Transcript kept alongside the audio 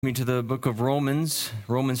Me to the book of Romans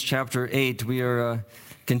chapter 8. We are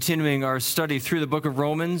continuing our study through the book of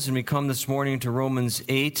Romans, and we come this morning to Romans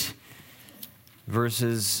 8,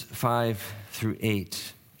 verses 5 through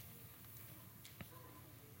 8.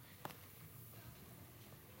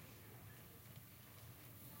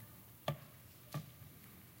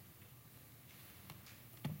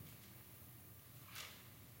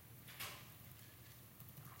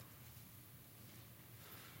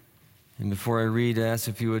 And before I read, I ask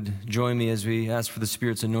if you would join me as we ask for the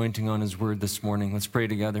Spirit's anointing on His word this morning. Let's pray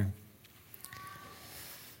together.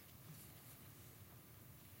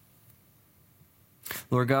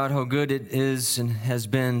 Lord God, how good it is and has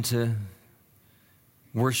been to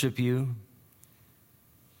worship you,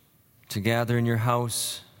 to gather in your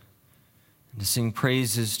house, and to sing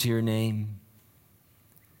praises to your name,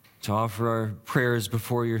 to offer our prayers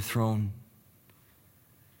before your throne.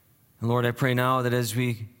 And Lord, I pray now that as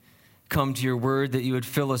we come to your word, that you would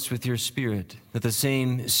fill us with your Spirit, that the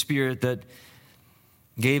same Spirit that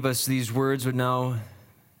gave us these words would now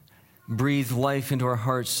breathe life into our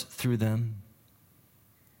hearts through them.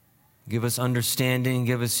 Give us understanding,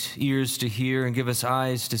 give us ears to hear, and give us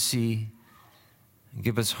eyes to see, and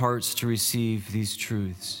give us hearts to receive these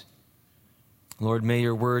truths. Lord, may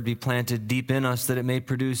your word be planted deep in us, that it may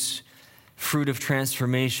produce fruit of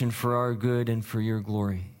transformation for our good and for your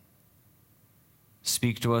glory.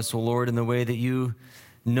 Speak to us, O Lord, in the way that you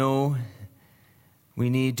know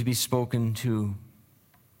we need to be spoken to.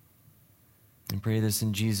 And pray this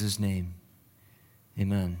in Jesus' name.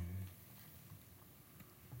 Amen.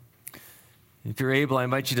 If you're able, I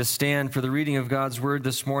invite you to stand for the reading of God's word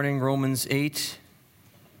this morning, Romans 8,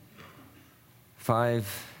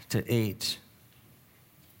 5 to 8.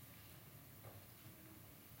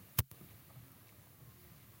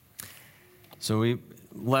 So we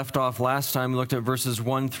left off last time. We looked at verses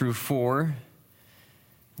 1 through 4,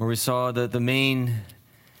 where we saw that the main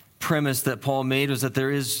premise that Paul made was that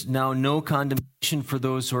there is now no condemnation for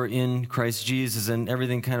those who are in Christ Jesus, and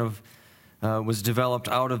everything kind of was developed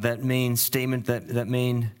out of that main statement, that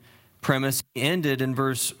main premise. He ended in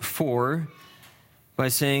verse 4 by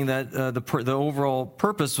saying that the overall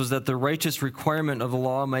purpose was that the righteous requirement of the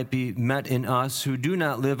law might be met in us who do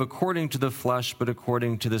not live according to the flesh, but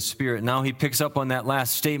according to the Spirit. Now he picks up on that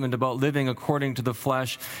last statement about living according to the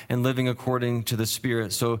flesh and living according to the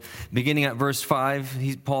Spirit. So beginning at verse 5,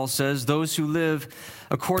 Paul says, "Those who live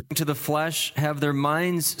according to the flesh have their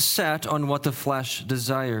minds set on what the flesh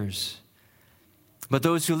desires. But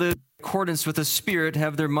those who live in accordance with the Spirit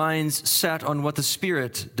have their minds set on what the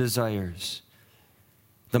Spirit desires.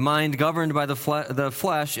 The mind governed by the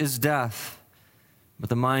flesh is death, but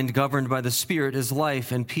the mind governed by the Spirit is life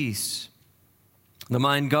and peace. The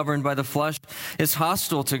mind governed by the flesh is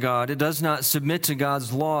hostile to God. It does not submit to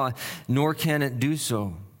God's law, nor can it do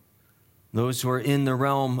so. Those who are in the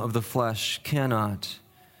realm of the flesh cannot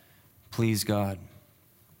please God."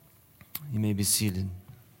 You may be seated.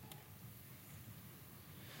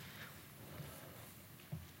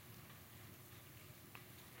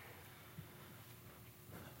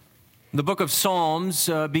 The book of Psalms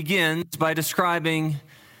begins by describing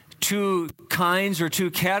two kinds or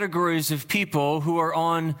two categories of people who are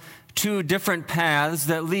on two different paths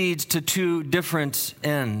that lead to two different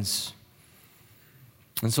ends.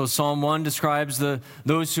 And so Psalm 1 describes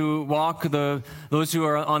those who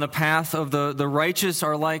are on the path of the righteous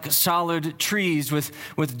are like solid trees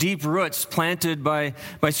with deep roots planted by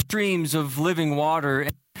streams of living water.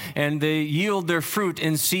 And they yield their fruit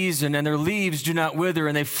in season, and their leaves do not wither,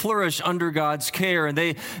 and they flourish under God's care, and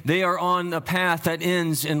they are on a path that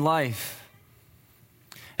ends in life.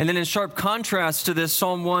 And then in sharp contrast to this,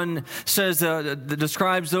 Psalm 1 says,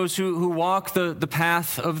 describes those who walk the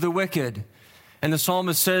path of the wicked. And the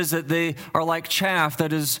psalmist says that they are like chaff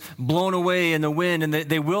that is blown away in the wind, and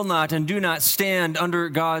they will not and do not stand under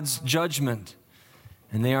God's judgment.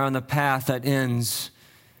 And they are on the path that ends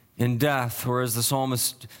in death, or as the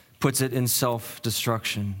psalmist puts it, in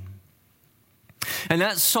self-destruction. And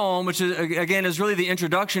that psalm, which is, again is really the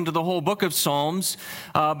introduction to the whole book of Psalms,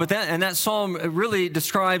 but that psalm really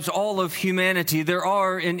describes all of humanity. There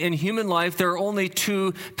are, in human life, there are only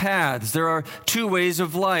two paths. There are two ways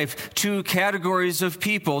of life, two categories of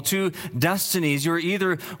people, two destinies. You are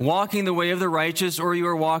either walking the way of the righteous or you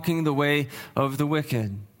are walking the way of the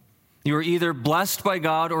wicked. You are either blessed by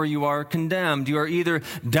God or you are condemned. You are either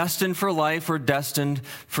destined for life or destined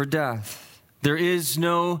for death. There is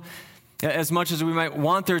no, as much as we might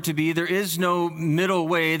want there to be, there is no middle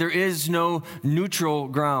way. There is no neutral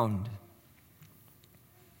ground.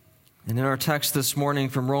 And in our text this morning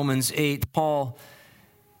from Romans 8, Paul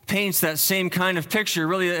paints that same kind of picture.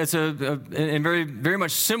 Really, it's and very, very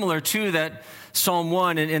much similar to that Psalm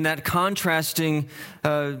 1 in that contrasting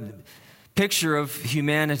picture of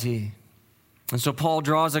humanity. And so Paul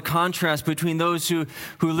draws a contrast between those who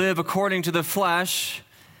live according to the flesh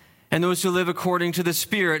and those who live according to the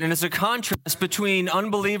Spirit. And it's a contrast between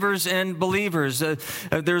unbelievers and believers.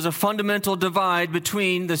 There's a fundamental divide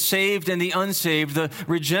between the saved and the unsaved, the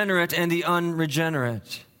regenerate and the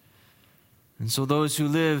unregenerate. And so those who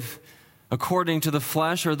live according to the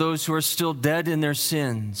flesh are those who are still dead in their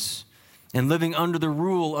sins and living under the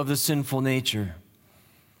rule of the sinful nature.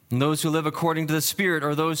 And those who live according to the Spirit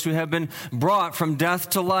are those who have been brought from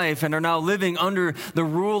death to life and are now living under the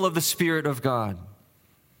rule of the Spirit of God.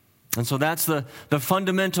 And so that's the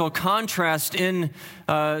fundamental contrast in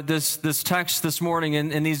this text this morning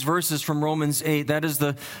in these verses from Romans 8. That is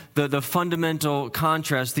the fundamental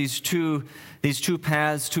contrast, these two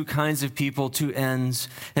paths, two kinds of people, two ends.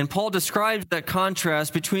 And Paul describes that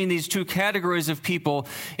contrast between these two categories of people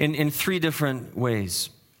in three different ways.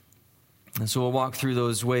 And so we'll walk through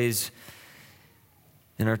those ways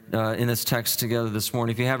in this text together this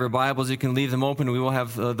morning. If you have your Bibles, you can leave them open. We will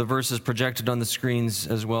have the verses projected on the screens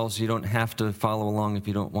as well, so you don't have to follow along if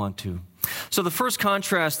you don't want to. So the first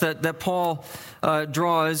contrast that Paul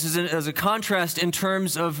draws is as a contrast in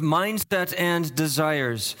terms of mindset and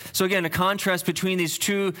desires. So again, a contrast between these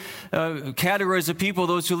two categories of people,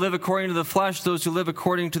 those who live according to the flesh, those who live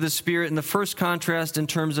according to the Spirit. And the first contrast in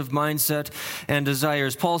terms of mindset and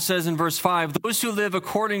desires. Paul says in verse 5, those who live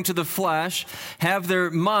according to the flesh have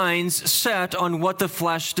their minds set on what the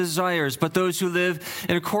flesh desires. But those who live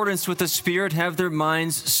in accordance with the Spirit have their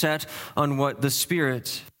minds set on what the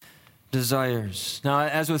Spirit desires. Now,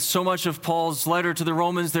 as with so much of Paul's letter to the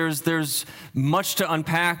Romans, there's much to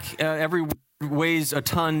unpack. Every weighs a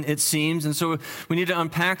ton, it seems, and so we need to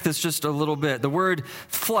unpack this just a little bit. The word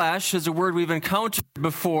flesh is a word we've encountered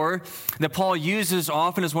before that Paul uses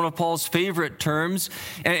often as one of Paul's favorite terms,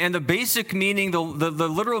 and the basic meaning, the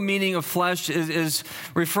literal meaning of flesh is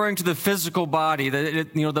referring to the physical body,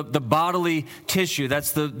 the bodily tissue.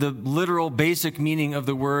 That's the literal basic meaning of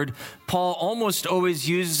the word. Paul almost always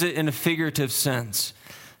uses it in a figurative sense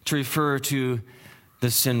to refer to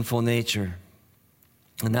the sinful nature.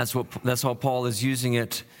 And that's how Paul is using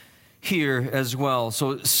it here as well.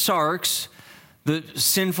 So sarx, the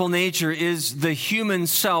sinful nature, is the human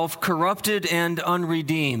self corrupted and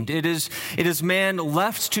unredeemed. It is man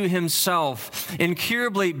left to himself,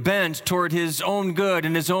 incurably bent toward his own good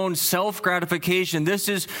and his own self-gratification. This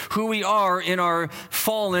is who we are in our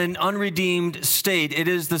fallen, unredeemed state. It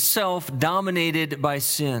is the self dominated by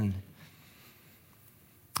sin.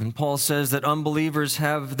 And Paul says that unbelievers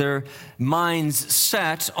have their minds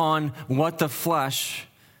set on what the flesh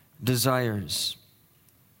desires.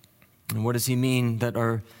 And what does he mean that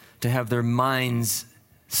are to have their minds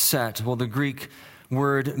set? Well, the Greek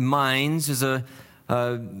word minds is a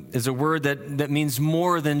word that means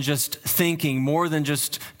more than just thinking, more than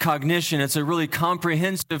just cognition. It's a really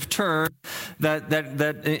comprehensive term that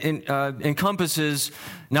encompasses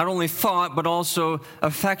not only thought, but also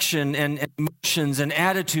affection and emotions and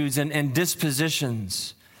attitudes and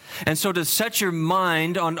dispositions. And so to set your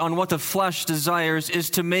mind on what the flesh desires is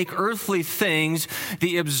to make earthly things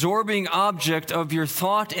the absorbing object of your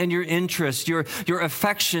thought and your interest, your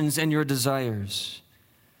affections and your desires.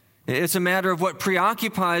 It's a matter of what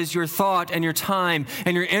preoccupies your thought and your time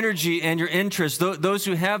and your energy and your interest. Those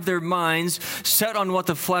who have their minds set on what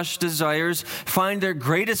the flesh desires find their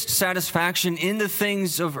greatest satisfaction in the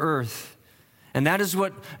things of earth. And that is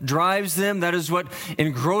what drives them. That is what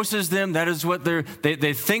engrosses them. That is what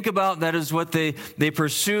they think about. That is what they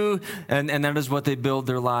pursue. And that is what they build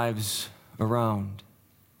their lives around.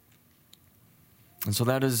 And so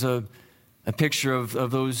that is a picture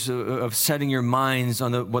of those of setting your minds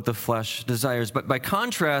on what the flesh desires. But by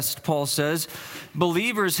contrast, Paul says,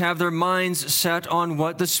 believers have their minds set on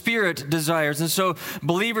what the Spirit desires. And so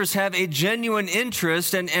believers have a genuine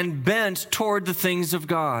interest and bent toward the things of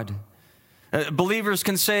God. Believers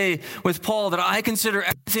can say with Paul that I consider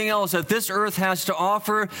everything else that this earth has to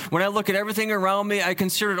offer. When I look at everything around me, I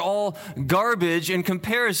consider it all garbage in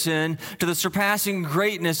comparison to the surpassing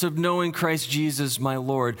greatness of knowing Christ Jesus, my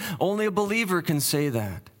Lord. Only a believer can say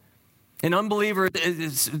that. An unbeliever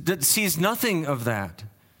sees nothing of that.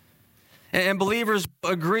 And believers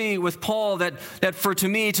agree with Paul that to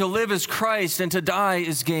me to live is Christ and to die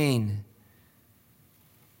is gain.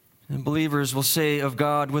 And believers will say of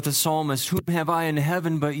God with the psalmist, whom have I in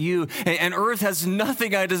heaven but you? And earth has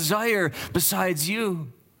nothing I desire besides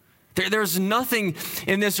you. There's nothing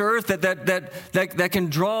in this earth that can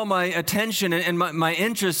draw my attention and my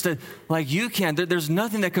interest like you can. There's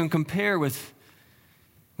nothing that can compare with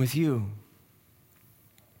you.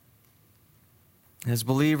 As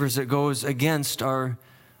believers, it goes against our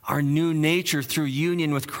new nature through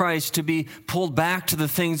union with Christ to be pulled back to the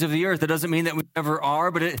things of the earth. That doesn't mean that we never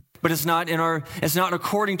are, but it's not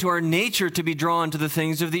according to our nature to be drawn to the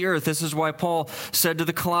things of the earth. This is why Paul said to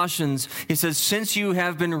the Colossians, he says, since you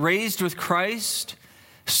have been raised with Christ,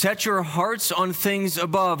 set your hearts on things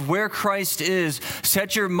above, where Christ is.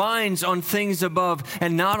 Set your minds on things above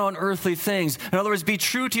and not on earthly things. In other words, be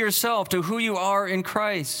true to yourself, to who you are in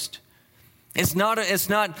Christ. It's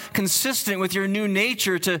not consistent with your new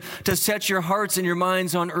nature to set your hearts and your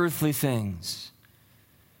minds on earthly things.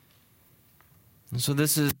 And so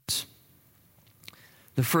this is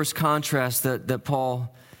the first contrast that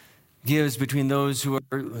Paul gives between those who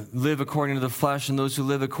live according to the flesh and those who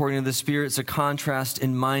live according to the Spirit. It's a contrast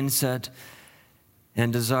in mindset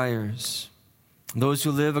and desires. Those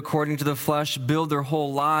who live according to the flesh build their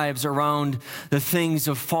whole lives around the things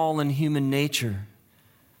of fallen human nature.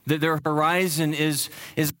 That their horizon is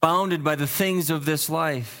bounded by the things of this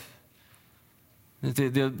life.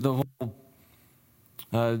 The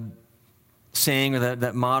whole saying or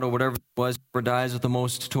that motto, whatever it was, whoever dies with the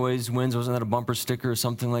most toys wins. Wasn't that a bumper sticker or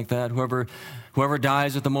something like that? Whoever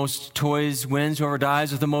dies with the most toys wins. Whoever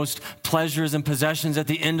dies with the most pleasures and possessions at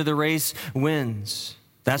the end of the race wins.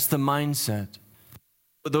 That's the mindset.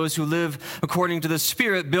 But those who live according to the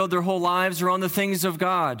Spirit build their whole lives around the things of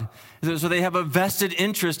God. So they have a vested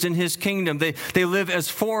interest in His kingdom. They live as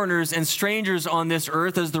foreigners and strangers on this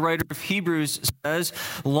earth, as the writer of Hebrews says,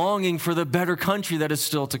 longing for the better country that is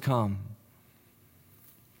still to come.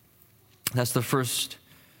 That's the first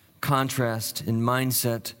contrast in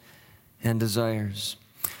mindset and desires.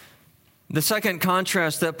 The second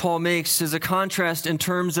contrast that Paul makes is a contrast in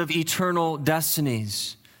terms of eternal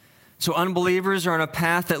destinies. So unbelievers are on a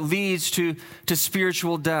path that leads to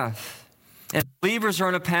spiritual death. And believers are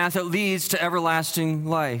on a path that leads to everlasting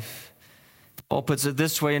life. Paul puts it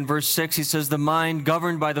this way in verse 6. He says, the mind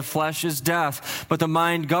governed by the flesh is death, but the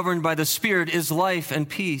mind governed by the Spirit is life and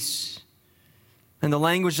peace. And the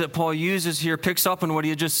language that Paul uses here picks up on what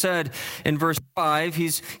he had just said in verse 5.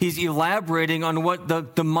 He's elaborating on what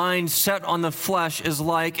the mind set on the flesh is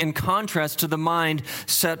like in contrast to the mind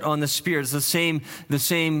set on the Spirit. It's the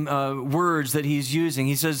same words that he's using.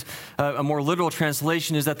 He says a more literal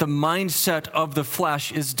translation is that the mindset of the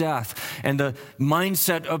flesh is death, and the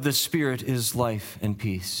mindset of the Spirit is life and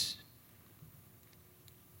peace.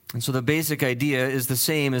 And so the basic idea is the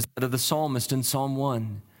same as that of the psalmist in Psalm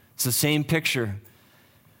 1. It's the same picture.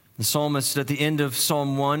 The psalmist at the end of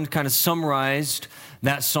Psalm 1 kind of summarized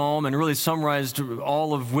that psalm and really summarized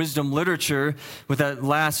all of wisdom literature with that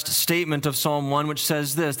last statement of Psalm 1, which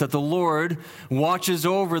says this, that the Lord watches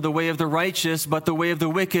over the way of the righteous, but the way of the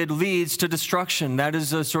wicked leads to destruction. That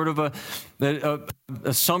is a sort of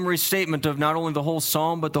a summary statement of not only the whole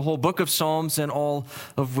psalm, but the whole book of Psalms and all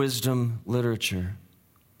of wisdom literature.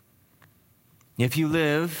 If you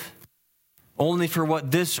live only for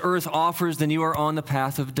what this earth offers, then you are on the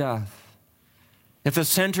path of death. If the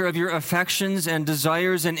center of your affections and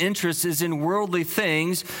desires and interests is in worldly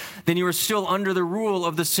things, then you are still under the rule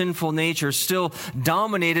of the sinful nature, still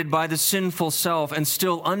dominated by the sinful self, and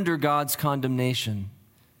still under God's condemnation.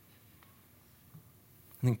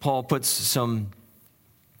 I think Paul puts some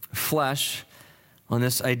flesh on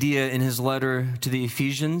this idea in his letter to the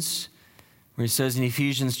Ephesians, where he says in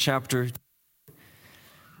Ephesians chapter 2,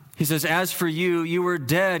 he says, as for you, you were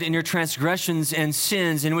dead in your transgressions and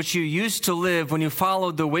sins in which you used to live when you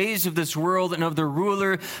followed the ways of this world and of the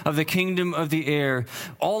ruler of the kingdom of the air.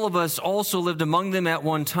 All of us also lived among them at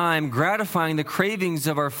one time, gratifying the cravings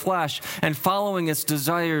of our flesh and following its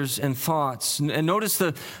desires and thoughts. And notice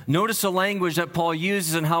the language that Paul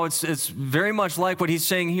uses and how it's very much like what he's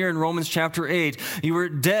saying here in Romans chapter 8. You were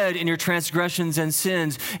dead in your transgressions and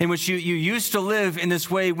sins in which you used to live in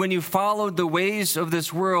this way when you followed the ways of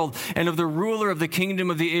this world and of the ruler of the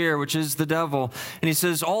kingdom of the air, which is the devil. And he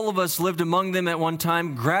says, all of us lived among them at one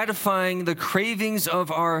time, gratifying the cravings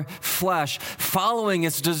of our flesh, following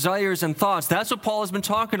its desires and thoughts. That's what Paul has been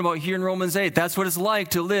talking about here in Romans 8. That's what it's like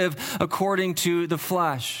to live according to the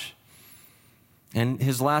flesh. And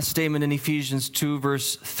his last statement in Ephesians 2,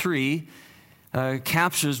 verse 3,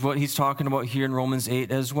 captures what he's talking about here in Romans 8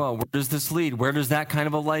 as well. Where does this lead? Where does that kind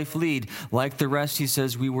of a life lead? Like the rest, he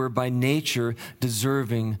says, we were by nature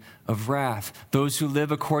deserving of wrath. Those who live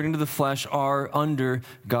according to the flesh are under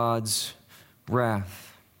God's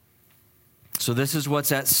wrath. So this is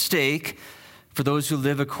what's at stake for for those who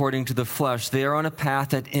live according to the flesh. They are on a path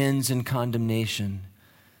that ends in condemnation.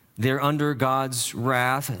 They're under God's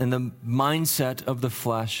wrath, and the mindset of the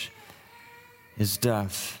flesh is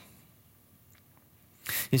death.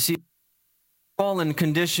 You see, fallen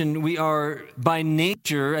condition, we are by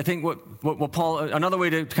nature, I think what Paul, another way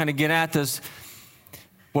to kind of get at this,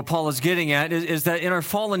 what Paul is getting at is that in our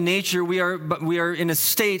fallen nature, we are in a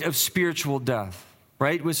state of spiritual death,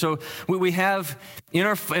 right? So we have, in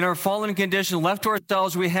our fallen condition, left to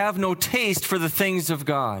ourselves, we have no taste for the things of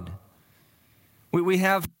God. We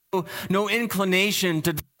have no inclination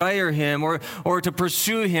to desire Him or to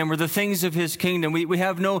pursue Him or the things of His kingdom. We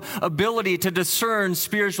have no ability to discern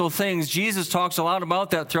spiritual things. Jesus talks a lot about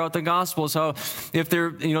that throughout the Gospels, how if they're,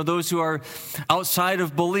 those who are outside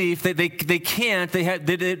of belief, they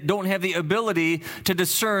don't have the ability to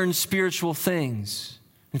discern spiritual things.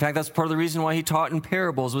 In fact, that's part of the reason why He taught in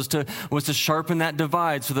parables, was to sharpen that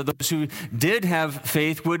divide, so that those who did have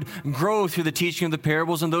faith would grow through the teaching of the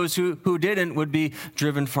parables, and those who didn't would be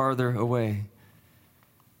driven farther away.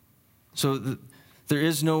 So there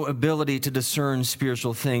is no ability to discern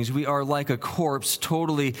spiritual things. We are like a corpse,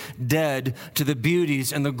 totally dead to the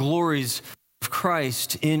beauties and the glories of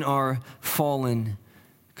Christ in our fallen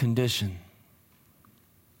condition.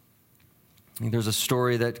 I think there's a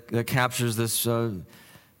story that captures this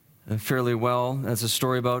fairly well. That's a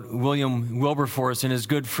story about William Wilberforce and his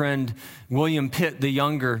good friend William Pitt the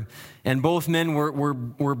Younger. And both men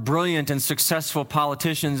were brilliant and successful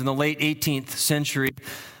politicians in the late 18th century.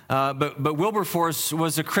 But Wilberforce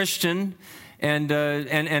was a Christian,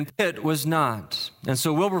 and Pitt was not. And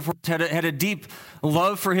so Wilberforce had a deep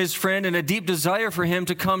love for his friend and a deep desire for him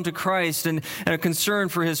to come to Christ, and a concern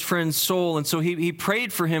for his friend's soul. And so he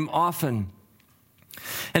prayed for him often.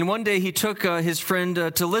 And one day he took his friend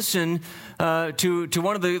to listen to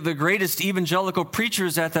one of the greatest evangelical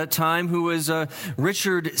preachers at that time, who was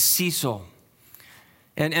Richard Cecil.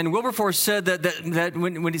 And Wilberforce said that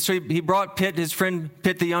when he brought Pitt, his friend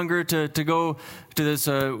Pitt the Younger, to go to this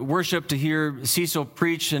worship to hear Cecil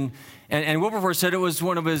preach, and Wilberforce said it was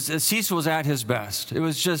Cecil was at his best. It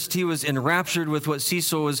was just, he was enraptured with what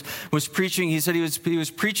Cecil was preaching. He said he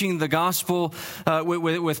was preaching the gospel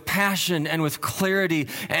with passion and with clarity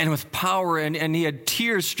and with power, and he had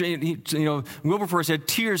tears, Wilberforce had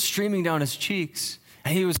tears streaming down his cheeks.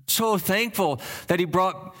 And he was so thankful that he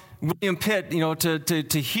brought William Pitt,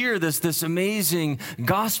 to hear this amazing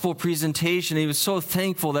gospel presentation. He was so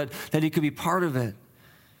thankful that he could be part of it.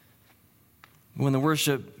 When the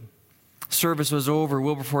worship service was over,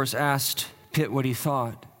 Wilberforce asked Pitt what he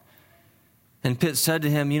thought. And Pitt said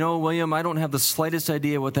to him, William, I don't have the slightest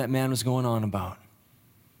idea what that man was going on about.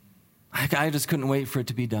 I just couldn't wait for it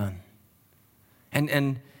to be done.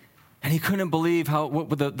 And he couldn't believe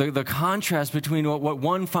what the contrast between what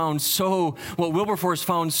Wilberforce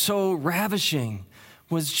found so ravishing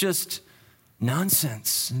was just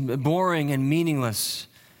nonsense, boring and meaningless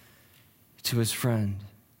to his friend.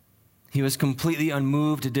 He was completely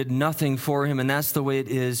unmoved. It did nothing for him, and that's the way it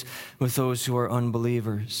is with those who are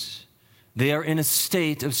unbelievers. They are in a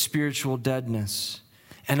state of spiritual deadness,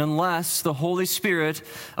 and unless the Holy Spirit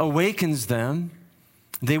awakens them,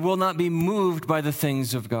 they will not be moved by the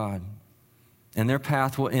things of God, and their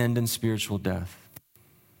path will end in spiritual death.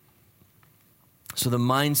 So the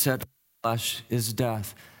mindset of the flesh is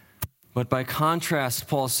death. But by contrast,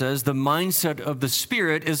 Paul says, the mindset of the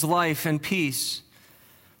Spirit is life and peace.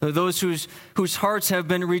 Those whose hearts have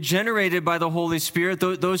been regenerated by the Holy Spirit,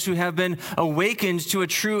 those who have been awakened to a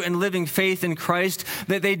true and living faith in Christ,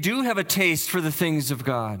 that they do have a taste for the things of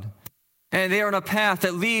God. And they are on a path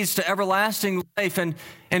that leads to everlasting life and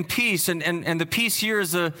peace. And the peace here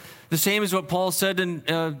is the same as what Paul said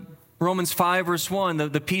in Romans 5, verse 1,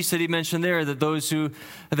 the peace that he mentioned there,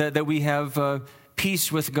 that we have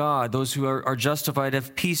peace with God. Those who are justified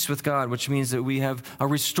have peace with God, which means that we have a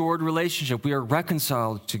restored relationship. We are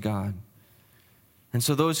reconciled to God. And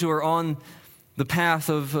so those who are on the path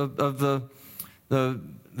of the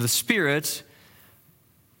Spirit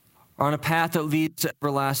are on a path that leads to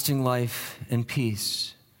everlasting life and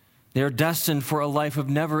peace. They are destined for a life of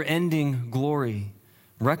never-ending glory,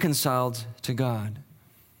 reconciled to God.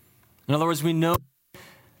 In other words, we know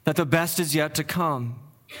that the best is yet to come.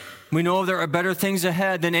 We know there are better things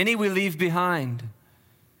ahead than any we leave behind.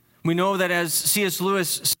 We know that, as C.S.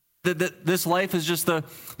 Lewis said, that this life is just the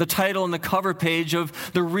title and the cover page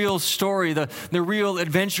of the real story, the real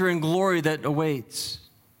adventure and glory that awaits.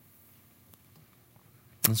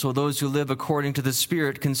 And so those who live according to the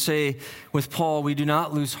Spirit can say with Paul, we do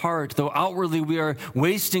not lose heart. Though outwardly we are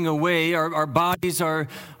wasting away, our bodies are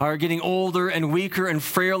getting older and weaker and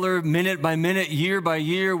frailer minute by minute, year by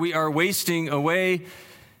year. We are wasting away.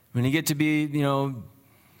 When you get to be,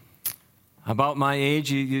 about my age,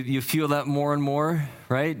 you feel that more and more,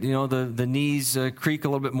 right? The knees creak a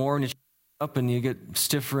little bit more and you up and you get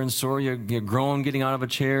stiffer and sore. You groan getting out of a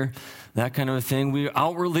chair, that kind of a thing. We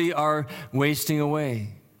outwardly are wasting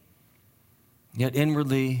away. Yet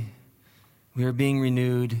inwardly, we are being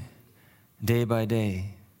renewed day by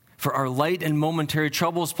day. For our light and momentary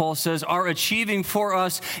troubles, Paul says, are achieving for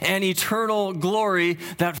us an eternal glory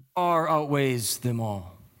that far outweighs them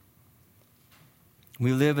all.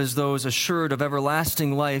 We live as those assured of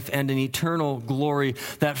everlasting life and an eternal glory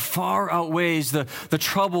that far outweighs the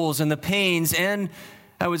troubles and the pains and,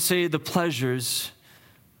 I would say, the pleasures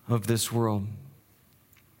of this world.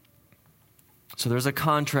 So there's a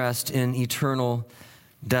contrast in eternal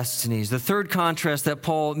destinies. The third contrast that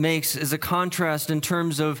Paul makes is a contrast in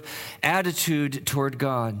terms of attitude toward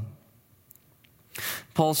God.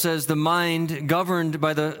 Paul says the mind governed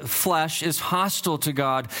by the flesh is hostile to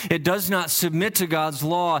God. It does not submit to God's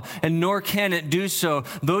law, and nor can it do so.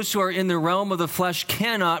 Those who are in the realm of the flesh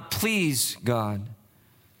cannot please God.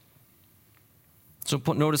 So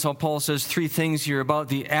notice how Paul says three things here about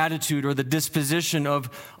the attitude or the disposition of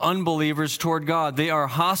unbelievers toward God. They are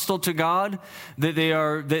hostile to God,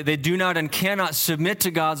 they do not and cannot submit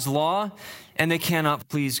to God's law, and they cannot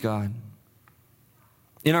please God.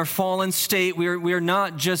 In our fallen state, we are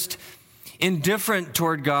not just indifferent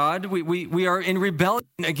toward God. We are in rebellion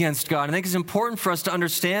against God. I think it's important for us to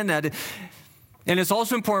understand that. And it's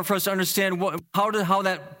also important for us to understand how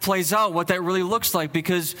that plays out, what that really looks like,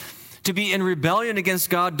 because to be in rebellion against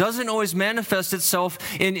God doesn't always manifest itself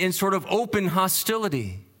in sort of open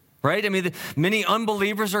hostility, right? I mean, many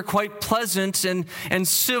unbelievers are quite pleasant and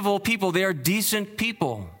civil people. They are decent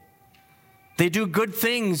people. They do good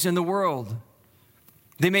things in the world.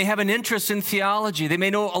 They may have an interest in theology. They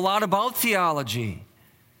may know a lot about theology.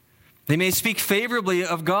 They may speak favorably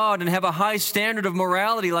of God and have a high standard of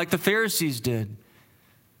morality like the Pharisees did.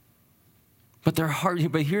 But their heart,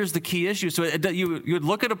 but here's the key issue. So you would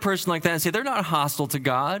look at a person like that and say, they're not hostile to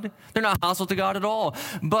God. They're not hostile to God at all.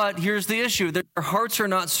 But here's the issue. Their hearts are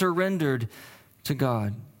not surrendered to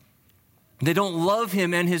God. They don't love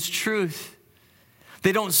Him and His truth.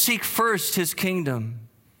 They don't seek first His kingdom.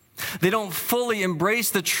 They don't fully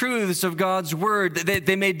embrace the truths of God's word.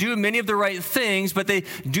 They may do many of the right things, but they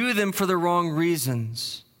do them for the wrong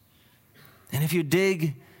reasons. And if you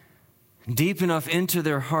dig deep enough into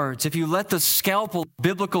their hearts, if you let the scalpel of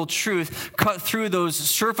biblical truth cut through those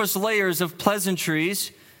surface layers of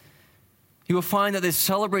pleasantries, you will find that they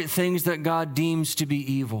celebrate things that God deems to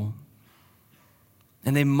be evil.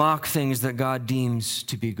 And they mock things that God deems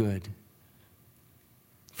to be good.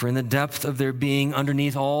 For in the depth of their being,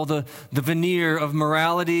 underneath all the veneer of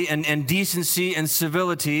morality and decency and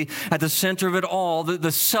civility, at the center of it all,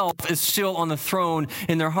 the self is still on the throne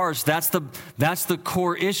in their hearts. That's the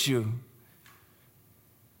core issue.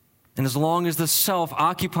 And as long as the self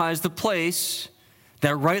occupies the place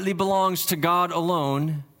that rightly belongs to God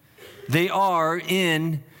alone, they are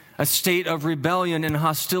in a state of rebellion and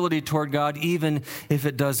hostility toward God, even if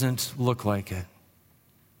it doesn't look like it.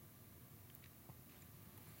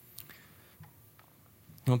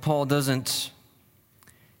 Well, Paul doesn't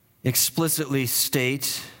explicitly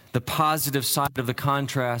state the positive side of the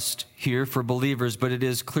contrast here for believers, but it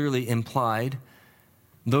is clearly implied.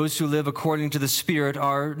 Those who live according to the Spirit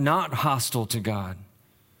are not hostile to God.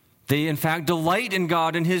 They, in fact, delight in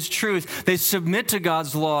God and His truth. They submit to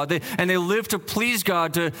God's law, and they live to please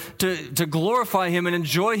God, to glorify Him and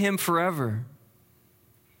enjoy Him forever.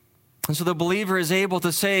 And so the believer is able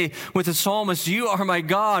to say with the psalmist, "You are my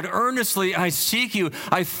God, earnestly I seek you.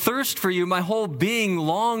 I thirst for you. My whole being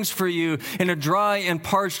longs for you in a dry and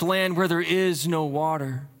parched land where there is no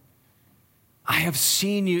water. I have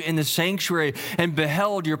seen you in the sanctuary and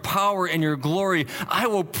beheld your power and your glory. I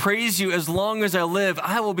will praise you as long as I live.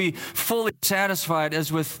 I will be fully satisfied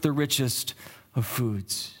as with the richest of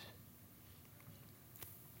foods."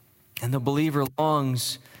 And the believer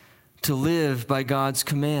longs to live by God's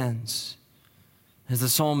commands. As the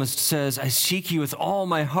psalmist says, "I seek you with all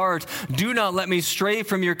my heart. Do not let me stray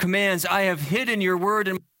from your commands. I have hidden your word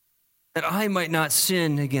in my heart that I might not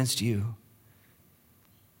sin against you."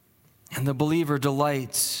 And the believer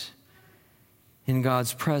delights in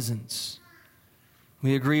God's presence.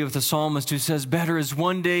 We agree with the psalmist who says, "Better is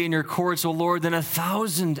one day in your courts, O Lord, than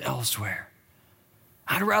 1,000 elsewhere.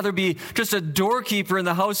 I'd rather be just a doorkeeper in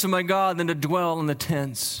the house of my God than to dwell in the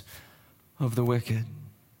tents of the wicked."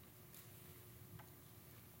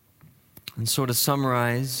 And so to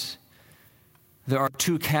summarize, there are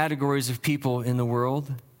two categories of people in the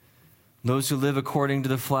world: those who live according to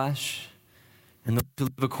the flesh and those who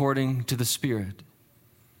live according to the Spirit.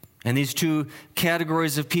 And these two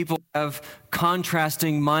categories of people have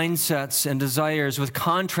contrasting mindsets and desires with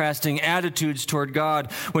contrasting attitudes toward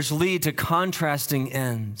God, which lead to contrasting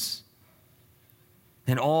ends.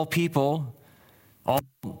 And all people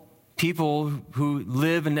who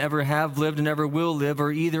live and ever have lived and ever will live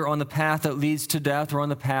are either on the path that leads to death or on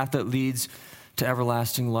the path that leads to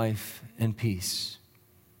everlasting life and peace.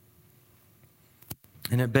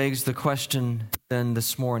 And it begs the question then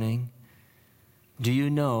this morning, do you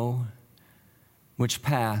know which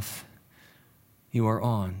path you are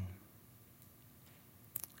on?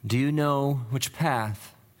 Do you know which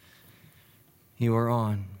path you are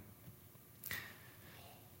on?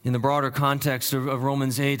 In the broader context of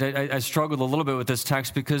Romans 8, I struggled a little bit with this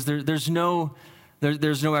text because there's no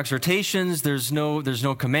exhortations, there's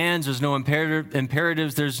no commands, there's no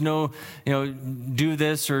imperatives, there's no, do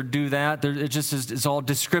this or do that. It just is, it's all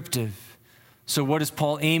descriptive. So what is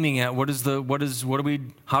Paul aiming at? What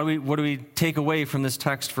do we take away from this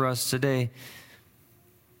text for us today?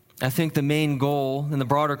 I think the main goal in the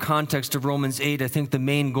broader context of Romans 8, I think the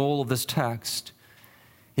main goal of this text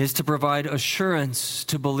is to provide assurance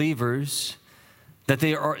to believers that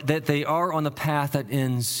they are on the path that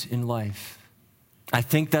ends in life. I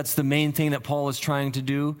think that's the main thing that Paul is trying to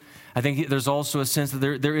do. I think there's also a sense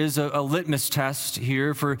that there is a litmus test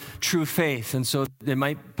here for true faith. And so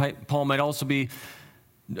Paul might also be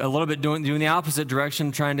a little bit doing the opposite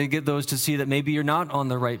direction, trying to get those to see that maybe you're not on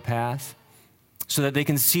the right path so that they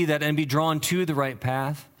can see that and be drawn to the right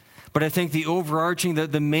path. But I think the overarching,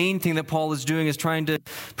 the main thing that Paul is doing is trying to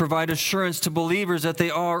provide assurance to believers that they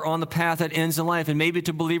are on the path that ends in life, and maybe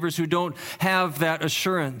to believers who don't have that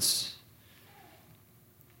assurance.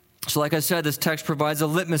 So like I said, this text provides a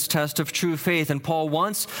litmus test of true faith, and Paul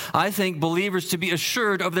wants, I think, believers to be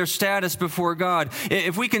assured of their status before God.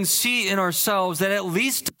 If we can see in ourselves that at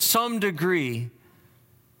least to some degree,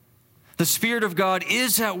 the Spirit of God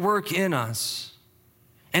is at work in us,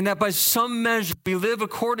 and that by some measure we live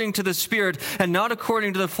according to the Spirit and not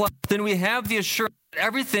according to the flesh, then we have the assurance that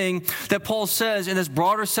everything that Paul says in this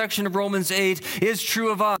broader section of Romans 8 is true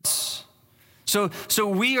of us. So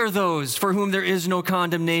we are those for whom there is no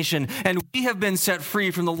condemnation, and we have been set free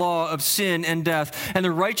from the law of sin and death, and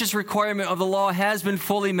the righteous requirement of the law has been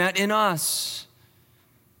fully met in us.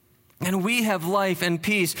 And we have life and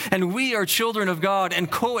peace, and we are children of God and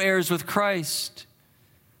co-heirs with Christ.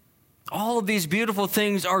 All of these beautiful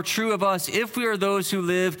things are true of us if we are those who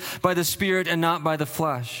live by the Spirit and not by the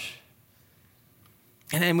flesh.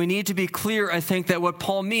 And we need to be clear, I think, that what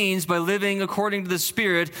Paul means by living according to the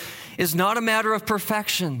Spirit is not a matter of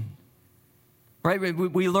perfection, right?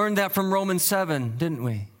 We learned that from Romans 7, didn't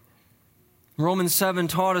we? Romans 7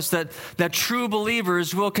 taught us that true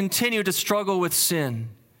believers will continue to struggle with sin,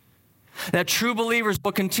 that true believers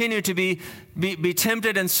will continue to be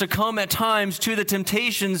tempted and succumb at times to the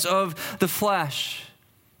temptations of the flesh.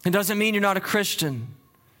 It doesn't mean you're not a Christian.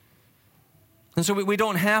 And so we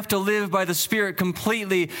don't have to live by the Spirit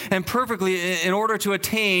completely and perfectly in order to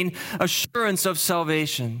attain assurance of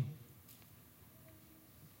salvation.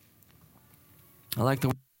 I like the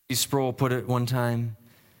way Sproul put it one time.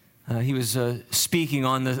 He was speaking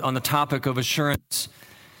on the topic of assurance.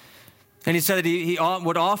 And he said that he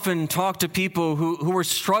would often talk to people who were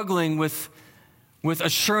struggling with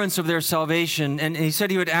assurance of their salvation. And he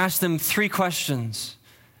said he would ask them 3 questions.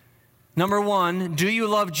 Number 1, do you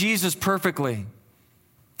love Jesus perfectly?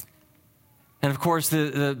 And of course,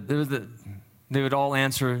 they would all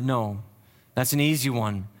answer no. That's an easy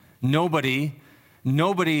one. Nobody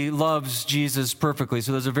loves Jesus perfectly,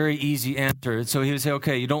 so there's a very easy answer. So he would say,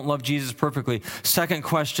 okay, you don't love Jesus perfectly. Second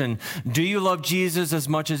question, do you love Jesus as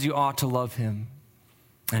much as you ought to love him?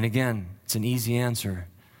 And again, it's an easy answer.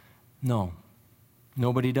 No,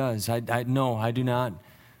 nobody does. No, I do not.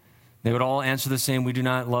 They would all answer the same. We do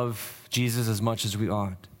not love Jesus as much as we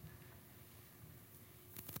ought.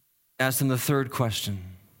 Ask them the third question.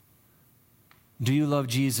 Do you love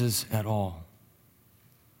Jesus at all?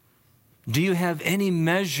 Do you have any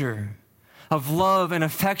measure of love and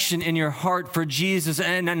affection in your heart for Jesus,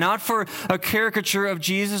 and not for a caricature of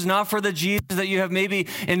Jesus, not for the Jesus that you have maybe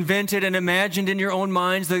invented and imagined in your own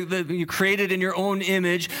minds, that you created in your own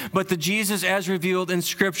image, but the Jesus as revealed in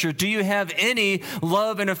Scripture? Do you have any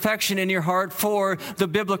love and affection in your heart for the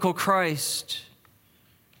biblical Christ?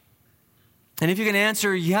 And if you can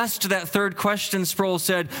answer yes to that third question, Sproul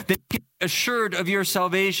said, then you can be assured of your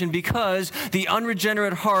salvation, because the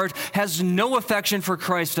unregenerate heart has no affection for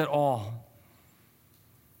Christ at all.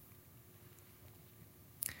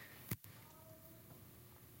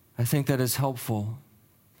 I think that is helpful.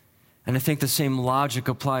 And I think the same logic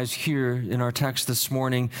applies here in our text this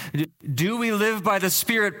morning. Do we live by the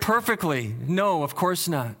Spirit perfectly? No, of course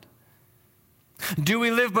not. Do we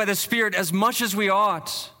live by the Spirit as much as we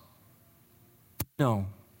ought? No.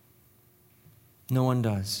 No one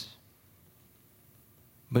does.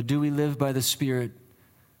 But do we live by the Spirit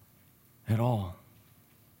at all?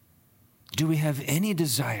 Do we have any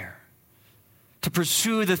desire to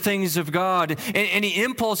pursue the things of God, any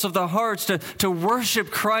impulse of the hearts to worship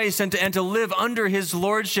Christ and to live under His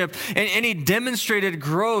lordship, and any demonstrated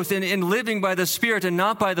growth in living by the Spirit and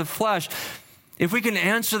not by the flesh? If we can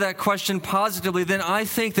answer that question positively, then I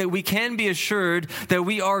think that we can be assured that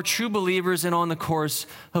we are true believers and on the course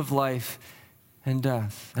of life and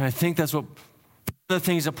death. And I think that's one of the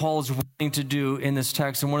things that Paul is wanting to do in this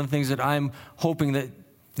text, and one of the things that I'm hoping that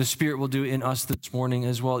the Spirit will do in us this morning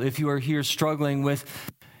as well. If you are here struggling with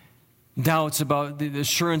doubts about the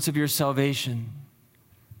assurance of your salvation,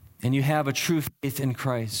 and you have a true faith in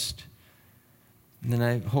Christ, then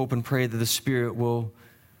I hope and pray that the Spirit will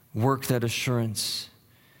work that assurance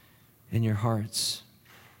in your hearts.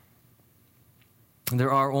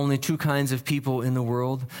 There are only two kinds of people in the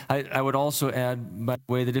world. I would also add, by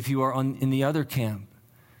the way, that if you are in the other camp,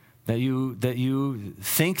 that you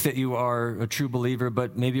think that you are a true believer,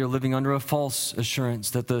 but maybe you're living under a false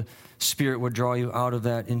assurance, that the Spirit would draw you out of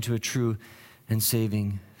that into a true and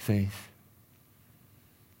saving faith.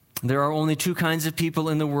 There are only two kinds of people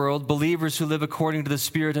in the world: believers who live according to the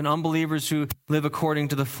Spirit and unbelievers who live according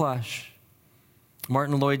to the flesh.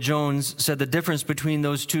 Martin Lloyd-Jones said the difference between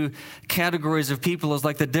those two categories of people is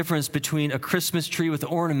like the difference between a Christmas tree with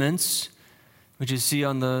ornaments, which you see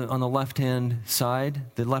on the left-hand side,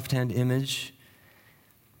 the left-hand image,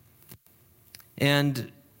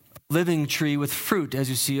 and a living tree with fruit, as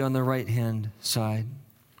you see on the right-hand side.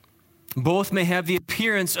 Both may have the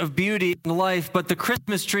appearance of beauty in life, but the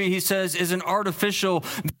Christmas tree, he says, is an artificial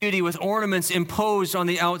beauty with ornaments imposed on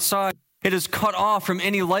the outside. It is cut off from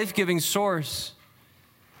any life-giving source.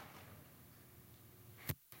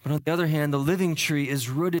 But on the other hand, the living tree is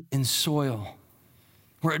rooted in soil,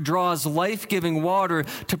 where it draws life-giving water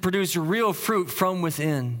to produce real fruit from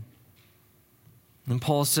within. And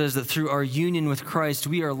Paul says that through our union with Christ,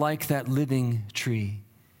 we are like that living tree,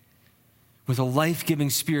 with a life-giving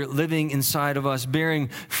Spirit living inside of us, bearing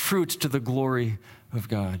fruit to the glory of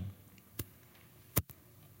God.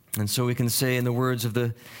 And so we can say, in the words of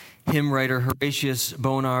the hymn writer Horatius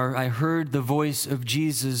Bonar, I heard the voice of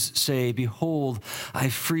Jesus say, behold, I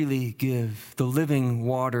freely give the living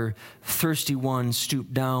water, thirsty one,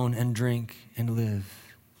 stoop down and drink and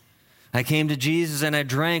live. I came to Jesus and I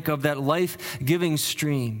drank of that life-giving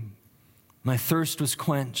stream. My thirst was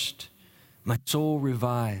quenched, my soul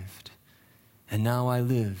revived, and now I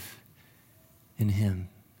live in Him.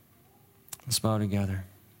 Let's bow together.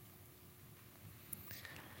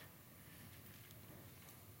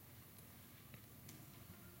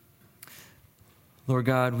 Lord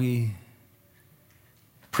God, we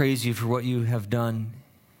praise You for what You have done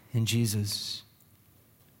in Jesus.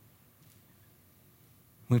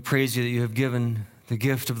 We praise You that You have given the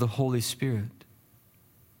gift of the Holy Spirit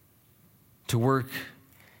to work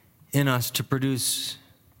in us to produce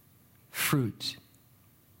fruit.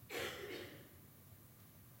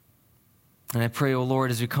 And I pray, O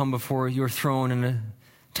Lord, as we come before Your throne in a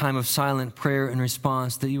time of silent prayer and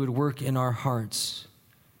response, that You would work in our hearts.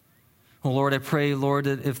 Oh Lord, I pray, Lord,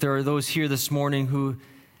 that if there are those here this morning who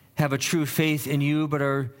have a true faith in You but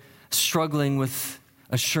are struggling with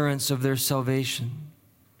assurance of their salvation,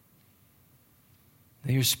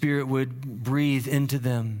 that Your Spirit would breathe into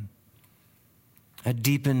them a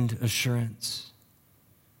deepened assurance.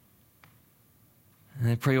 And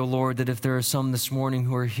I pray, O Lord, that if there are some this morning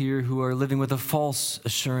who are here who are living with a false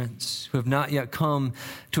assurance, who have not yet come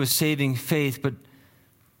to a saving faith, but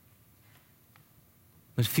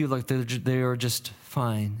feel like they are just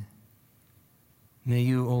fine, may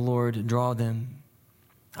You, O Lord, draw them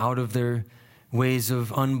out of their ways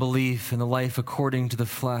of unbelief and the life according to the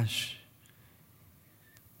flesh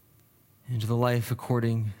into the life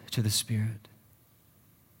according to the Spirit.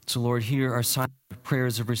 So, Lord, hear our silent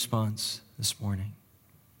prayers of response this morning.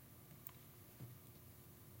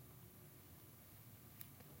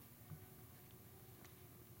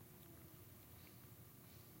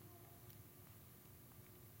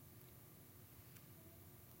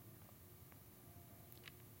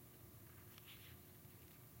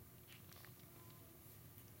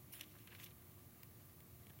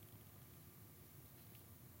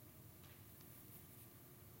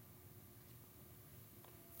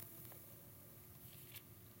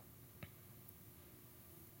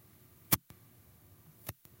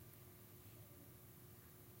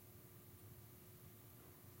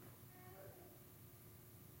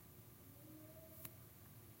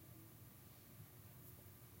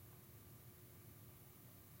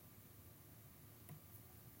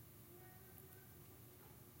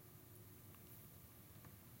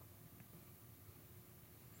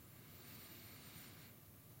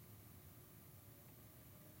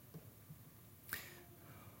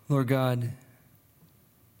 Lord God,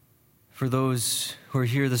 for those who are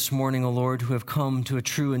here this morning, O Lord, who have come to a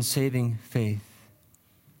true and saving faith,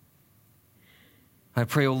 I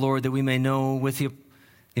pray, O Lord, that we may know with the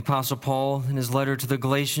Apostle Paul in his letter to the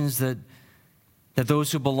Galatians that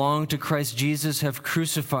those who belong to Christ Jesus have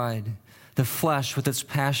crucified the flesh with its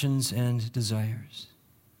passions and desires.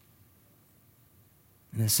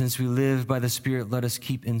 And that since we live by the Spirit, let us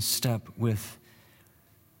keep in step with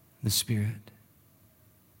the Spirit.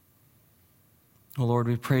 O Lord,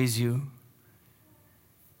 we praise you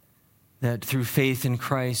that through faith in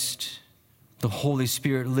Christ, the Holy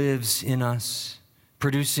Spirit lives in us,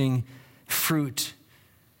 producing fruit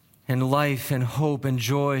and life and hope and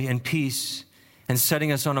joy and peace, and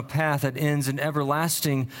setting us on a path that ends in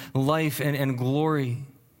everlasting life and glory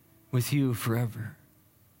with you forever.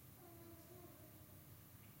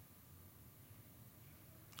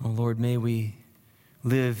 Oh Lord, may we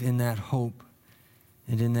live in that hope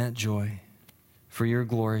and in that joy for your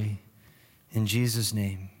glory. In Jesus'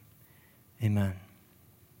 name, amen.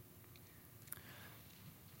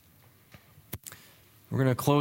 We're going to close.